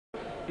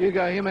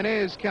Hugo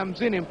Jimenez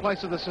comes in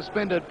place of the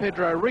suspended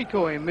Pedro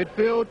Rico in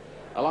midfield,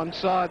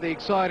 alongside the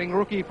exciting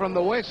rookie from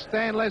the west,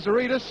 Stan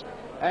Lazaridis,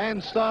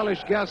 and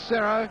stylish Gus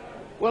Serro.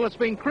 Well, it's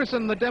been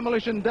christened the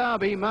Demolition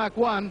Derby, Mark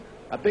 1.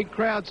 A big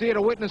crowd's here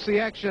to witness the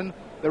action.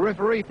 The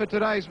referee for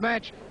today's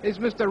match is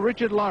Mr.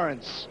 Richard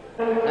Lawrence.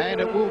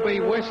 And it will be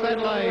West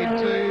Adelaide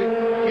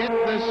to get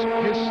this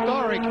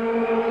historic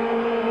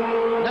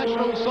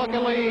National Soccer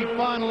League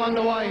final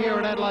underway here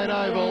at Adelaide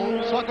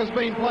Oval. Soccer's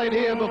been played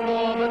here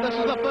before, but this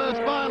is the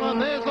first final, and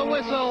there's the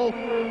whistle.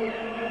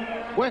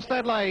 West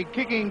Adelaide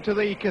kicking to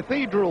the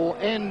cathedral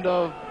end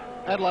of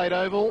Adelaide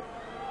Oval.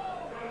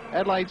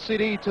 Adelaide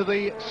City to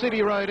the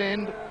City Road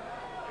end.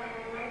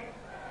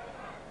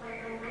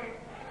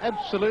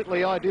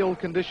 Absolutely ideal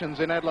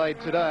conditions in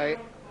Adelaide today.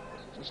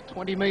 Just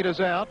 20 metres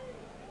out.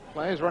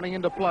 Players running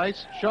into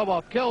place.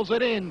 Shoboff kills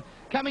it in.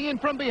 Coming in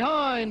from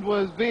behind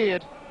was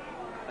Veert.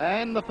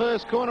 And the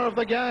first corner of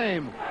the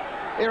game.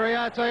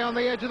 Iriarte on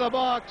the edge of the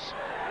box.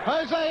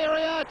 Jose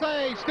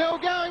Iriarte still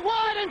going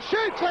wide and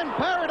shoots and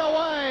parried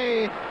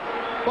away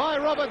by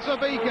Robert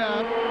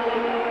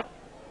Zabika.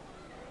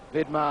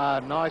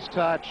 Vidmar, nice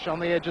touch on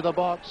the edge of the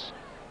box.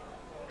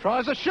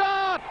 Tries a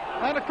shot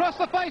and across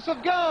the face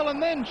of goal,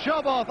 and then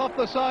Shoboff off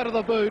the side of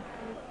the boot.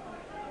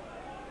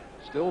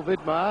 Still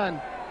Vidmar,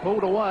 and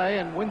pulled away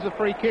and wins a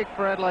free kick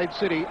for Adelaide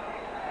City.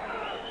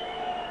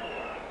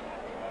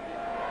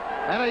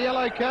 And a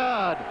yellow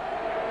card.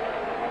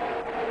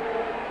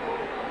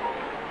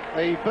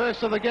 The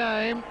first of the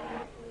game,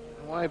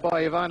 away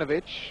by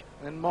Ivanovic,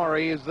 and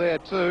Murray is there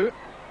too.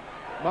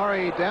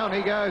 Murray, down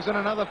he goes, and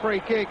another free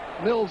kick.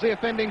 Mills, the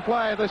offending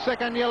player, the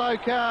second yellow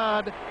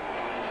card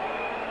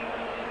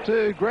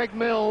to Greg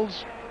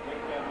Mills.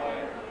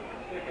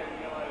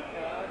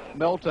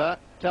 Melter,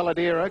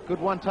 Taladera, good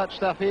one-touch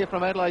stuff here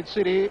from Adelaide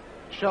City.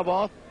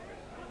 Shoboff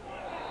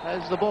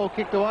has the ball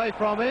kicked away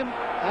from him,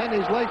 and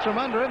his legs from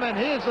under him, and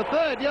here's the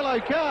third yellow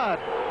card.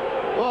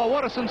 Well,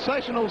 what a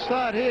sensational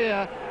start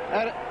here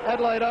at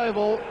Adelaide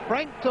Oval.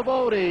 Frank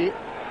Tibaldi,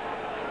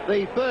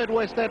 the third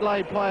West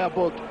Adelaide player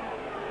booked.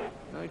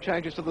 No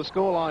changes to the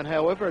scoreline,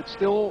 however. It's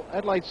still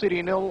Adelaide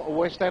City 0,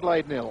 West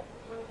Adelaide 0.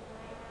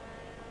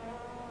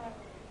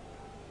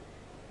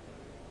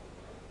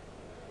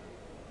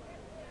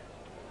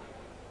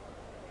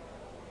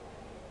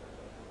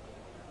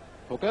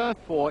 Hooker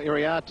for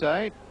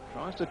Iriarte.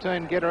 Tries to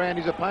get around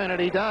his opponent.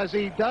 He does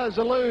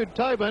elude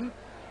Tobin.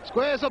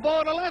 Squares the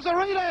ball to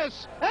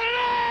Lazaridis. And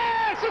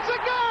yes! It's a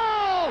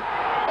goal!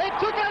 It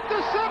took a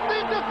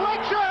deceptive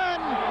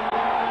deflection.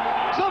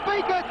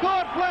 Zabika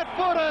caught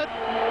flat-footed.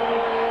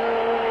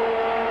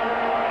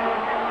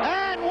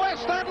 And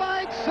West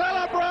Adelaide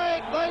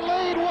celebrate. They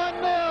lead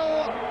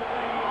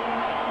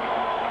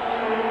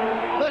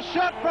 1-0. The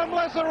shot from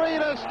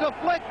Lazaridis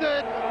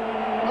deflected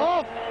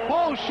off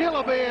Paul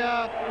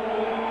Schillerbeer.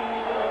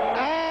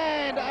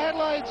 And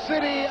Adelaide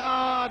City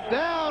are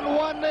down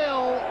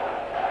 1-0.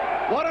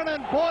 What an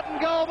important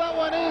goal that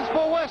one is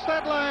for West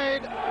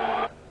Adelaide.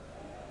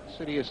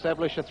 City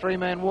establish a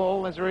three-man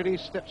wall. Lazaridis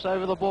steps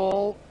over the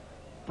ball.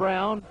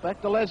 Brown, back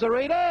to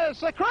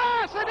Lazaridis.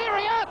 Across, and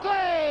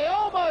Iriarte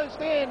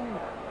almost in.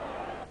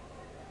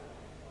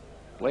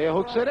 Blair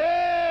hooks it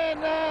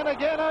in, and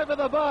again over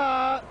the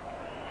bar.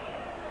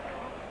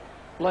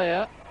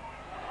 Blair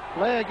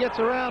gets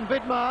around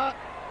Vidmar.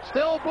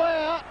 Still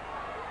Blair.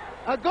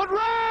 A good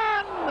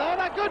run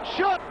and a good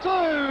shot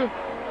too.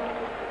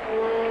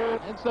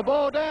 It's the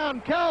ball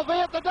down.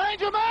 Calviert, the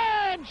danger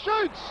man,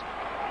 shoots.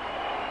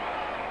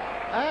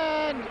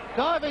 And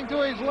diving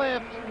to his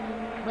left,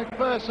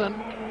 McPherson.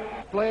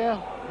 Blair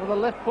with a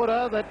left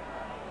footer that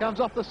comes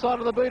off the side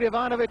of the boot.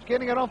 Ivanovic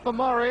getting it on for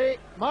Murray.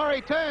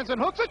 Murray turns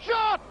and hooks a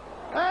shot.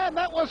 And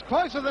that was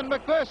closer than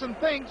McPherson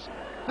thinks.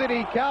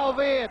 City,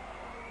 Calviert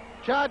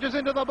charges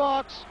into the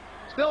box.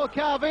 Still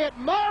Calviert.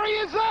 Murray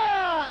is there!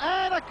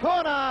 And a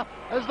corner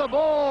as the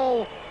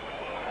ball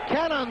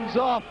cannons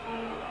off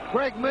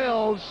Greg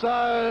Mills.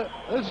 So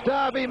this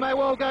derby may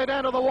well go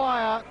down to the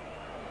wire.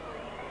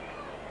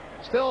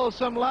 Still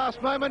some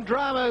last moment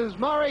dramas.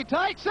 Murray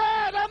takes it,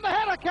 and the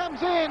header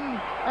comes in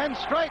and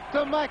straight to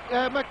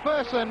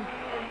McPherson.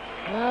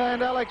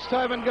 And Alex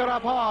Tobin got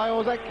up high, or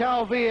was that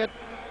Calviert?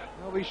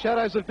 There'll be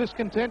shadows of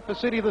discontent for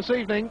City this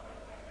evening.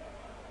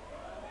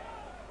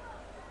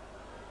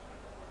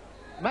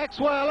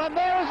 Maxwell, and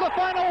there is the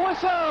final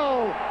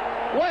whistle.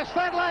 West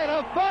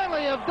Adelaide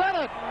finally have done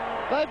it.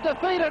 They've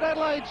defeated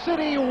Adelaide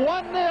City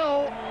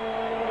 1-0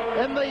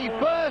 in the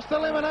first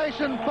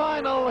elimination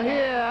final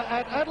here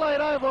at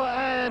Adelaide Oval,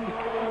 and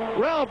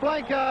Raul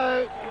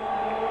Blanco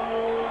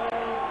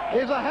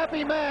is a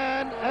happy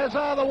man, as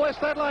are the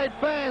West Adelaide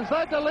fans.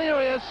 They're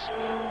delirious.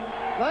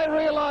 They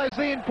realise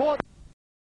the importance